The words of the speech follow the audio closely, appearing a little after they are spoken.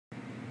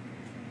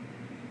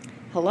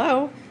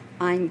Hello,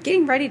 I'm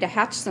getting ready to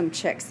hatch some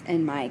chicks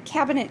in my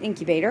cabinet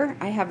incubator.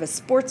 I have a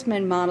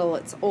Sportsman model,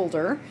 it's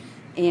older,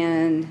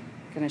 and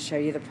I'm going to show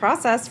you the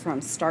process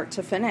from start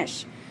to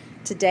finish.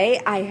 Today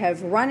I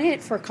have run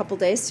it for a couple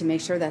days to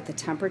make sure that the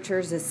temperature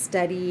is a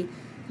steady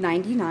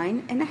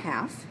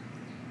 99.5,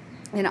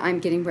 and I'm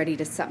getting ready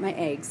to set my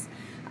eggs.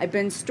 I've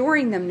been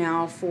storing them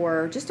now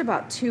for just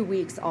about 2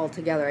 weeks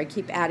altogether. I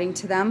keep adding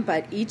to them,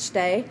 but each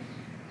day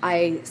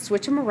I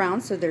switch them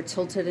around so they're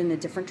tilted in a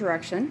different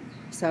direction.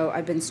 So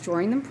I've been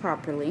storing them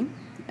properly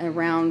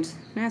around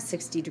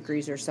 60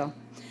 degrees or so.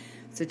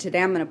 So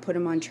today I'm going to put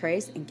them on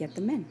trays and get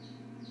them in.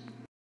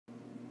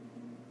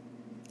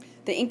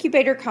 The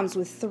incubator comes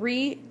with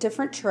 3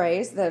 different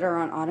trays that are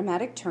on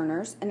automatic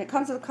turners, and it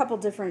comes with a couple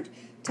different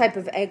type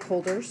of egg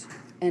holders,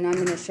 and I'm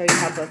going to show you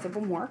how both of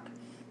them work.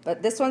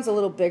 But this one's a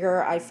little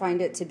bigger. I find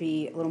it to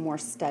be a little more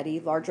steady.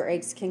 Larger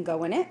eggs can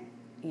go in it,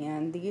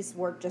 and these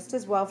work just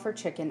as well for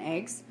chicken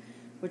eggs,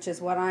 which is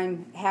what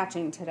I'm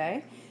hatching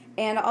today.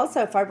 And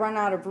also, if I run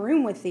out of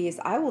room with these,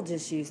 I will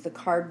just use the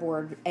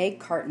cardboard egg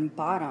carton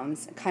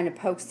bottoms and kind of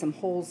poke some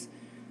holes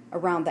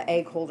around the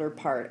egg holder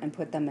part and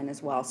put them in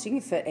as well. So you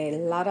can fit a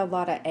lot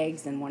of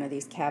eggs in one of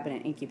these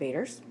cabinet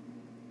incubators.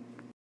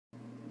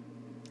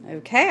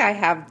 Okay, I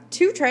have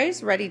 2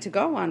 trays ready to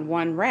go on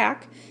one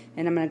rack,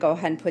 and I'm going to go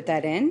ahead and put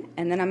that in,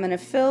 and then I'm going to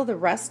fill the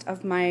rest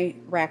of my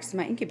racks in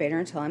my incubator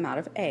until I'm out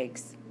of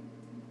eggs.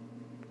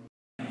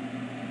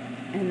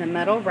 And the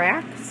metal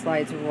rack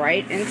slides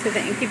right into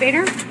the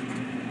incubator,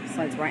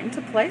 slides right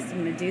into place.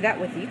 I'm going to do that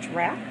with each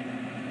rack.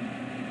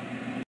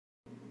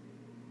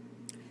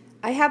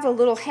 I have a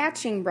little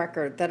hatching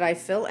record that I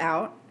fill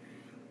out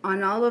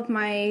on all of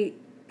my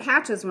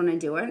hatches when I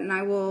do it, and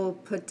I will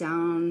put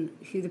down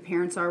who the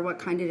parents are, what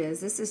kind it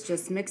is. This is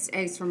just mixed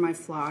eggs from my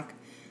flock.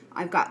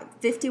 I've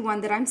got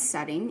 51 that I'm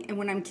setting, and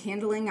when I'm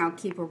candling, I'll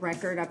keep a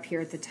record up here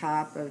at the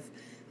top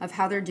of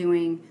how they're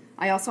doing.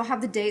 I also have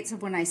the dates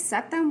of when I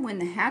set them, when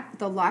the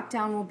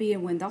lockdown will be,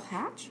 and when they'll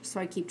hatch, so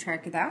I keep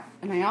track of that.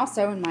 And I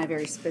also, in my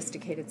very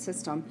sophisticated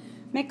system,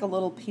 make a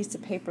little piece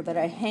of paper that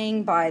I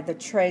hang by the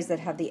trays that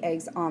have the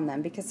eggs on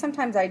them, because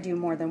sometimes I do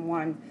more than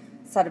one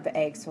set of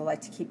eggs, so I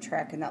like to keep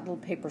track, and that little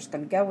paper is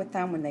going to go with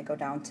them when they go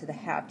down to the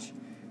hatch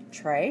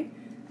tray.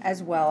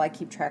 As well, I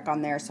keep track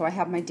on there, so I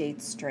have my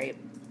dates straight.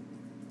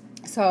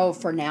 So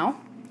for now,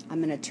 I'm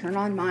going to turn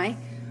on my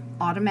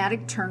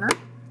automatic turner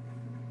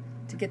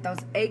to get those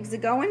eggs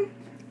going,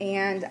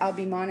 and I'll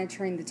be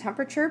monitoring the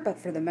temperature, but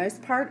for the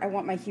most part I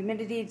want my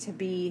humidity to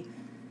be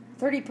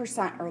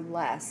 30% or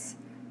less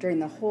during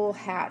the whole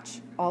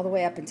hatch all the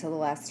way up until the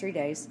last 3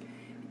 days,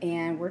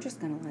 and we're just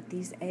going to let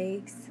these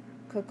eggs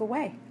cook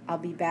away. I'll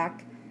be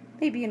back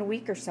maybe in a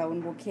week or so,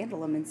 and we'll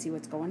candle them and see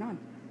what's going on.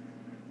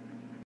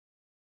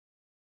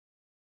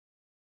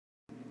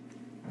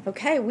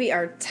 Okay, we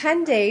are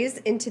 10 days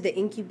into the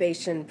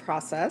incubation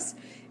process,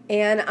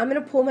 and I'm going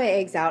to pull my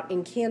eggs out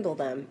and candle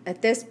them.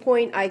 At this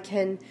point, I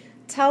can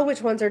tell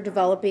which ones are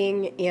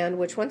developing and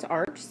which ones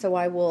aren't, so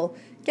I will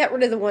get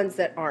rid of the ones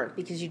that aren't,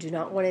 because you do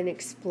not want an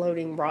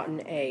exploding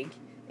rotten egg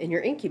in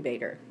your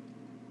incubator.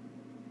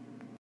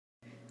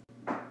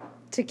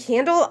 To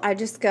candle, I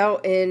just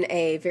go in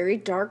a very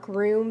dark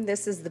room.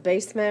 This is the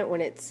basement when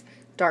it's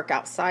dark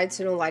outside,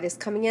 so no light is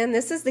coming in.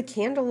 This is the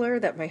candler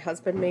that my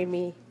husband made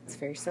me. It's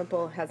very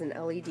simple. It has an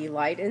LED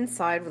light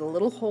inside with a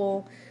little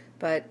hole,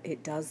 but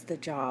it does the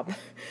job.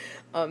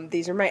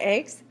 These are my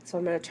eggs, so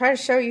I'm going to try to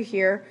show you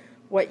here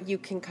what you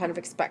can kind of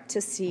expect to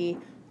see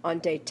on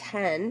day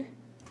 10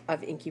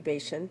 of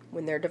incubation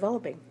when they're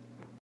developing.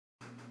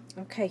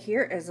 Okay,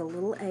 here is a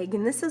little egg,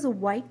 and this is a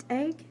white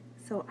egg.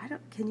 So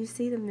can you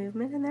see the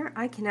movement in there?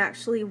 I can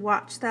actually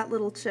watch that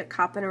little chick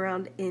hopping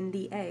around in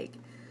the egg.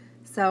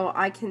 So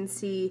I can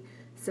see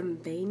some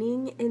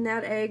veining in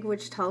that egg,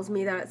 which tells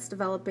me that it's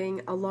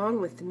developing along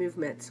with the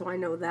movement, so I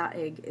know that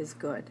egg is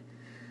good.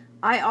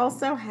 I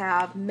also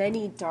have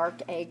many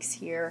dark eggs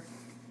here.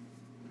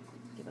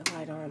 Get my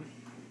light on.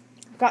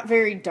 I've got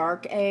very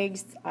dark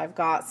eggs. I've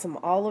got some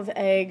olive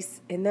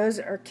eggs, and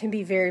those can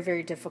be very,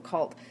 very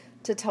difficult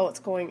to tell what's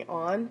going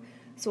on.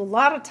 So a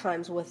lot of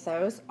times with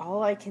those,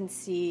 all I can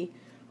see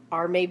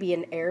are maybe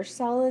an air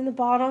cell in the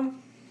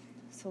bottom.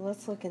 So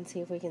let's look and see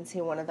if we can see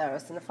one of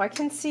those. And if I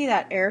can see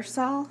that air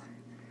cell,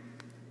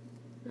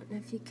 I don't know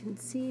if you can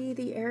see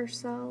the air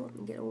cell. Let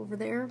me get over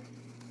there.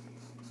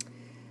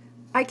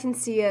 I can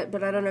see it,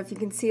 but I don't know if you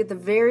can see at the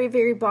very,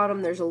 very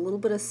bottom, there's a little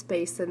bit of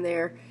space in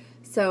there.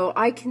 So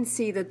I can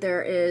see that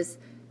there is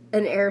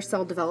an air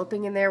cell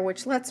developing in there,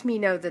 which lets me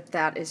know that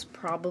that is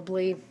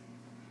probably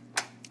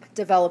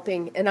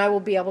developing, and I will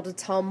be able to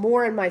tell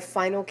more in my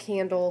final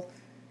candle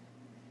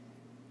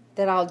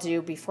that I'll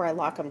do before I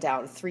lock them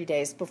down 3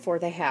 days before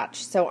they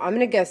hatch. So I'm going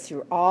to go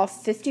through all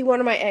 51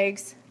 of my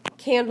eggs,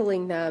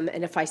 candling them,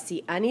 and if I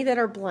see any that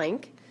are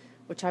blank,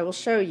 which I will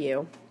show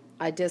you,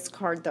 I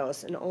discard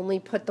those and only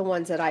put the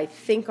ones that I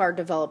think are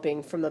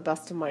developing from the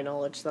best of my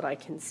knowledge that I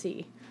can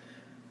see.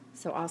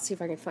 So I'll see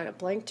if I can find a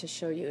blank to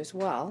show you as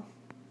well.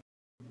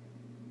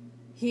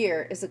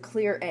 Here is a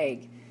clear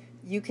egg.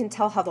 you can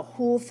tell how the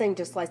whole thing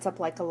just lights up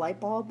like a light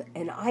bulb,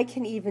 and I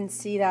can even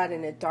see that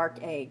in a dark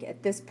egg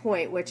at this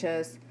point, which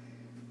is,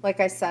 like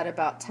I said,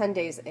 about 10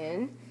 days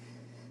in.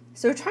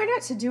 So try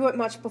not to do it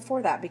much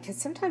before that, because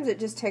sometimes it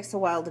just takes a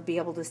while to be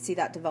able to see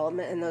that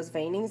development in those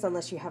veinings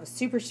unless you have a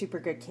super, super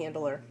good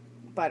candler.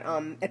 But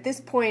at this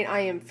point,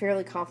 I am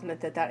fairly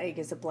confident that that egg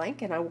is a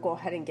blank, and I will go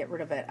ahead and get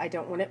rid of it. I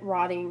don't want it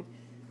rotting,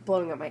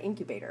 blowing up my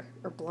incubator,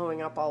 or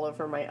blowing up all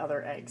over my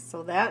other eggs.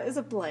 So that is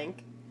a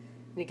blank.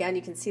 And again,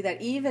 you can see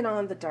that even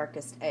on the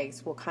darkest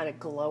eggs will kind of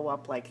glow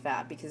up like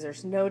that because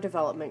there's no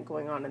development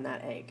going on in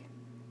that egg.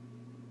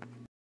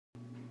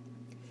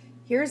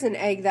 Here's an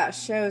egg that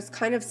shows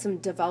kind of some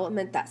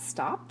development that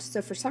stopped.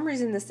 So for some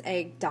reason this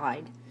egg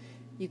died.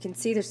 You can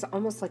see there's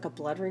almost like a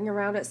blood ring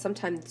around it.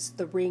 Sometimes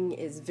the ring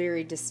is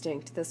very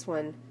distinct. This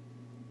one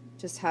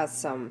just has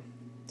some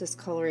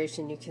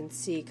discoloration. You can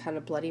see kind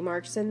of bloody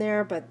marks in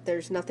there, but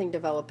there's nothing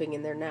developing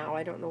in there now.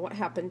 I don't know what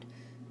happened,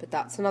 but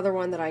that's another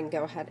one that I can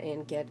go ahead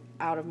and get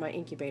out of my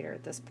incubator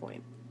at this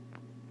point.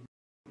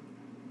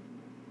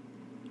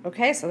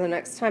 Okay, so the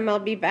next time I'll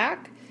be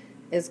back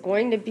is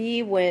going to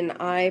be when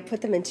I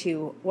put them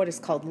into what is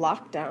called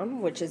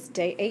lockdown, which is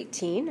day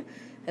 18.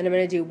 And I'm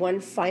going to do one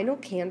final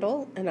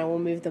candle, and I will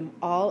move them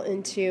all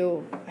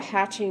into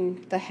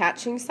the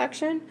hatching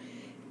section,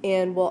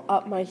 and we'll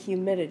up my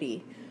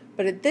humidity.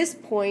 But at this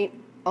point,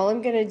 all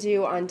I'm going to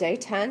do on day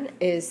 10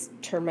 is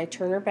turn my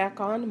turner back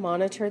on,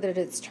 monitor that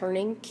it's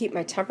turning, keep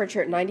my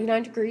temperature at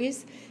 99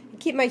 degrees, and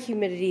keep my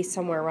humidity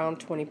somewhere around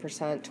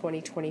 20%,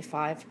 20,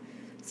 25,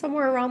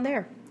 somewhere around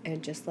there.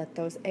 And just let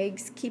those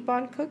eggs keep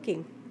on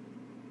cooking.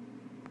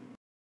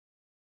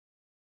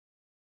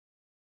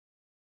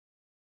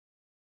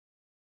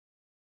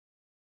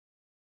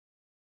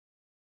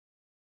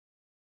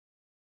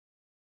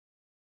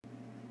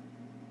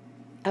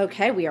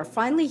 Okay, we are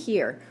finally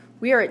here.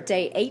 We are at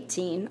day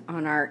 18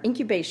 on our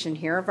incubation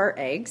here of our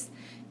eggs.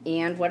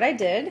 And what I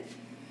did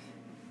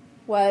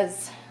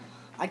was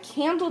I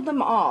candled them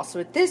all.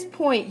 So at this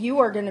point, you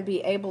are going to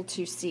be able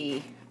to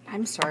see,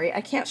 I'm sorry,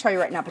 I can't show you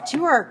right now, but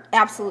you are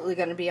absolutely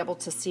going to be able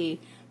to see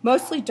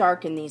mostly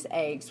dark in these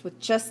eggs with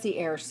just the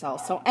air cell.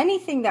 So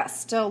anything that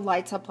still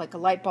lights up like a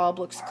light bulb,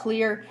 looks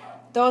clear,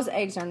 those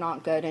eggs are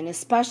not good. And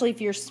especially if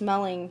you're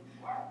smelling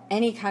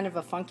any kind of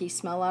a funky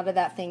smell out of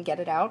that thing, get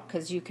it out,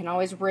 because you can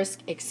always risk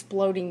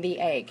exploding the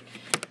egg.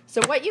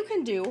 So what you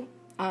can do,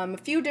 a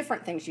few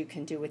different things you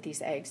can do with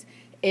these eggs,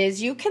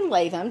 is you can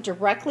lay them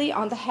directly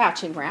on the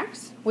hatching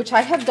racks, which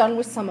I have done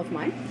with some of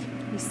mine.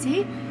 You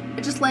see?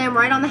 I just lay them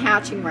right on the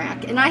hatching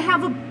rack. And I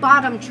have a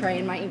bottom tray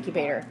in my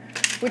incubator,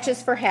 which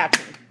is for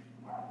hatching.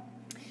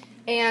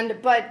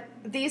 But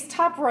these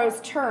top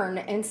rows turn,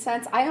 and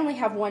since I only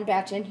have one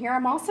batch in here,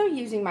 I'm also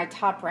using my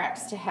top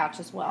racks to hatch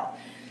as well.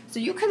 So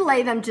you can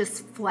lay them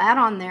just flat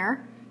on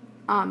there,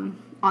 on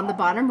the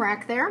bottom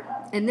rack there,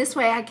 and this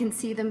way I can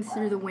see them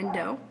through the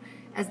window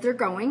as they're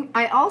going.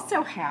 I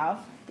also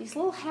have these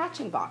little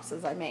hatching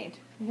boxes I made.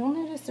 You'll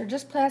notice they're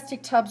just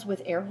plastic tubs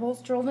with air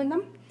holes drilled in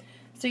them,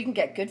 so you can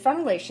get good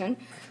ventilation.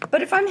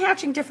 But if I'm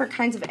hatching different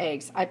kinds of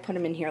eggs, I put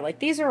them in here. Like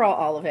these are all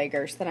olive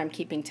eggers that I'm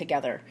keeping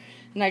together.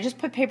 And I just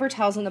put paper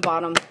towels in the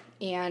bottom,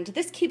 and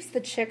this keeps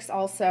the chicks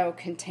also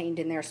contained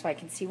in there so I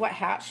can see what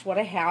hatched, what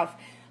I have.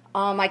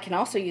 I can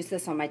also use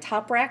this on my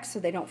top rack so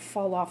they don't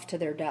fall off to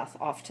their death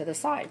off to the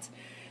sides.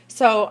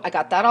 So I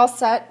got that all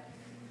set,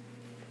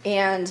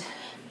 and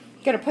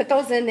I'm going to put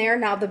those in there.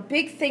 Now the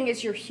big thing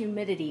is your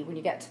humidity when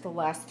you get to the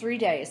last 3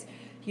 days.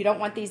 You don't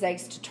want these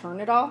eggs to turn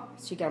at all,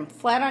 so you get them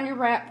flat on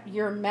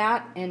your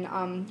mat,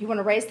 and you want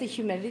to raise the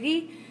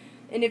humidity.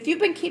 And if you've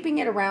been keeping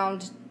it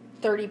around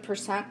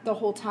 30% the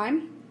whole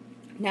time,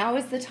 now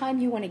is the time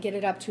you want to get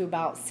it up to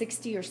about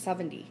 60 or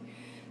 70.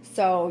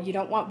 So you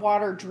don't want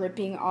water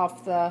dripping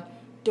off the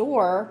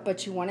door,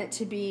 but you want it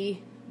to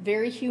be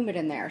very humid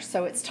in there.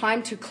 So it's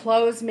time to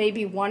close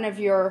maybe one of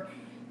your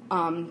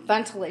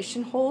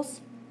ventilation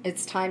holes.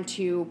 It's time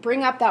to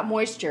bring up that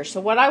moisture.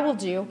 So what I will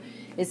do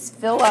is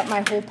fill up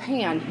my whole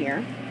pan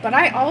here. But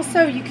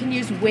you can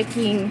use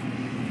wicking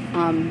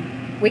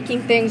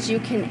things. You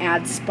can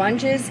add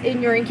sponges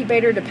in your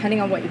incubator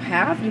depending on what you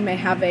have. You may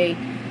have a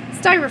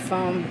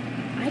styrofoam.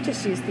 I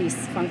just use these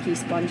funky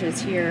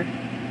sponges here.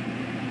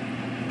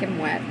 Get them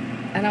wet,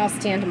 and I'll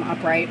stand them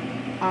upright.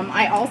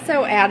 I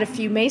also add a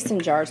few mason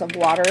jars of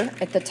water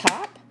at the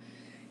top,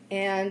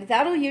 and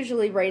that'll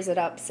usually raise it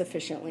up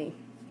sufficiently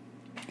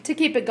to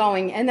keep it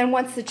going. And then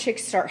once the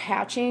chicks start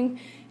hatching,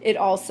 it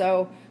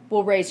also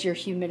will raise your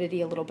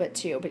humidity a little bit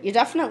too. But you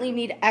definitely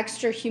need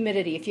extra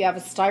humidity. If you have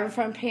a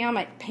styrofoam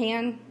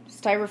pan,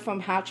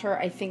 styrofoam hatcher,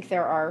 I think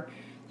there are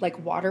like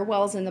water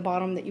wells in the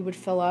bottom that you would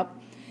fill up.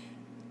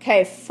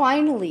 Okay,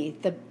 finally,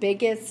 the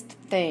biggest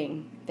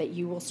thing that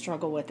you will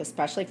struggle with,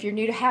 especially if you're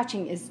new to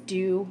hatching, is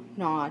do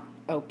not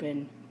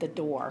open the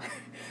door.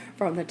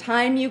 From the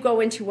time you go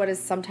into what is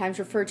sometimes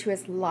referred to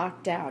as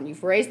lockdown,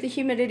 you've raised the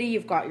humidity,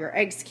 you've got your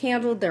eggs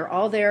candled, they're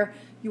all there.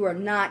 You are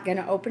not going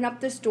to open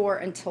up this door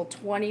until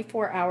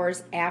 24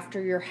 hours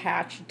after your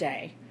hatch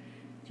day.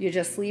 You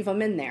just leave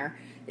them in there.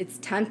 It's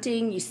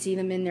tempting. You see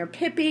them in there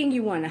pipping.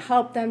 You want to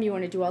help them. You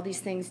want to do all these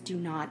things. Do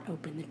not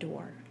open the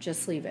door.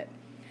 Just leave it.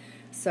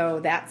 So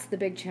that's the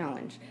big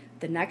challenge.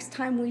 The next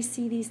time we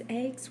see these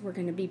eggs, we're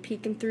going to be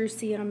peeking through,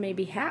 seeing them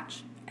maybe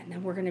hatch, and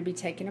then we're going to be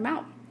taking them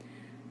out.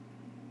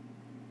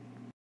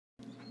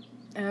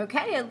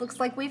 Okay, it looks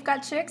like we've got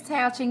chicks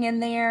hatching in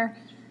there,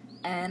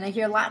 and I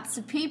hear lots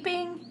of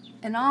peeping.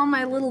 And all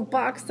my little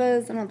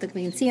boxes, I don't think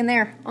we can see in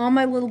there, all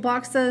my little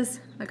boxes,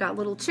 I got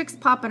little chicks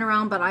popping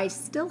around, but I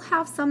still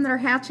have some that are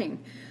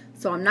hatching.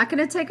 So I'm not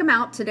going to take them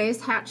out.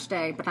 Today's hatch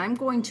day, but I'm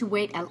going to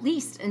wait at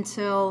least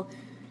until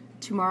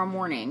tomorrow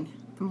morning,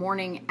 the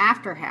morning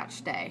after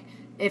hatch day,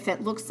 if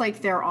it looks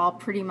like they're all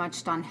pretty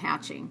much done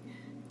hatching,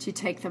 to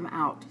take them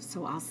out.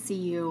 So I'll see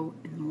you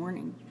in the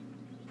morning.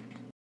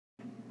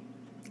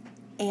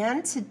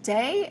 And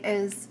today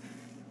is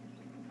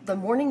the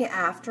morning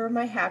after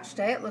my hatch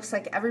day. It looks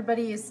like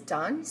everybody is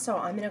done, so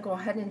I'm going to go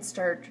ahead and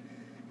start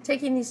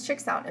taking these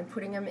chicks out and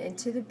putting them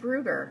into the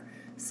brooder.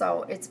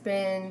 So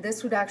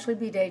this would actually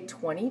be day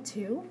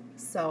 22,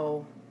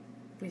 so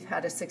we've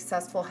had a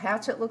successful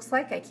hatch, it looks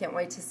like. I can't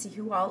wait to see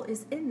who all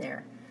is in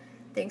there.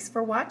 Thanks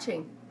for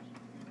watching.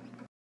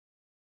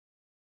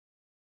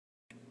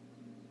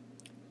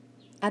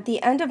 At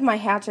the end of my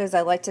hatches,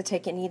 I like to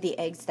take any of the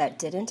eggs that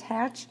didn't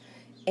hatch,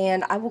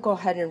 and I will go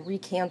ahead and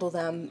recandle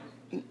them.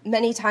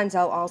 Many times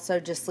I'll also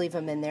just leave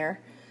them in there,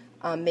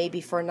 maybe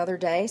for another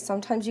day.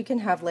 Sometimes you can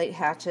have late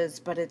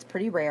hatches, but it's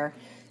pretty rare.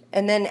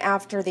 And then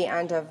after the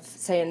end of,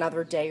 say,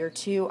 another day or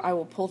two, I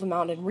will pull them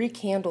out and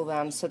recandle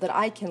them so that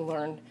I can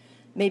learn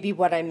maybe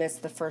what I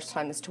missed the first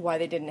time as to why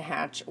they didn't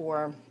hatch,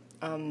 or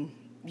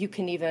you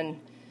can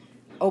even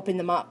open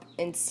them up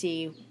and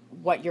see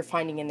what you're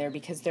finding in there,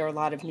 because there are a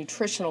lot of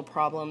nutritional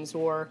problems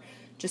or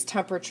just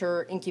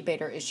temperature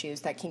incubator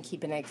issues that can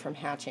keep an egg from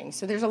hatching.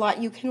 So there's a lot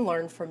you can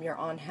learn from your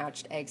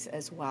unhatched eggs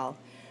as well.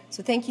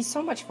 So thank you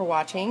so much for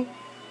watching,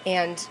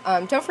 and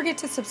don't forget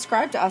to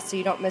subscribe to us so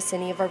you don't miss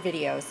any of our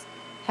videos.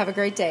 Have a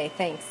great day.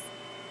 Thanks.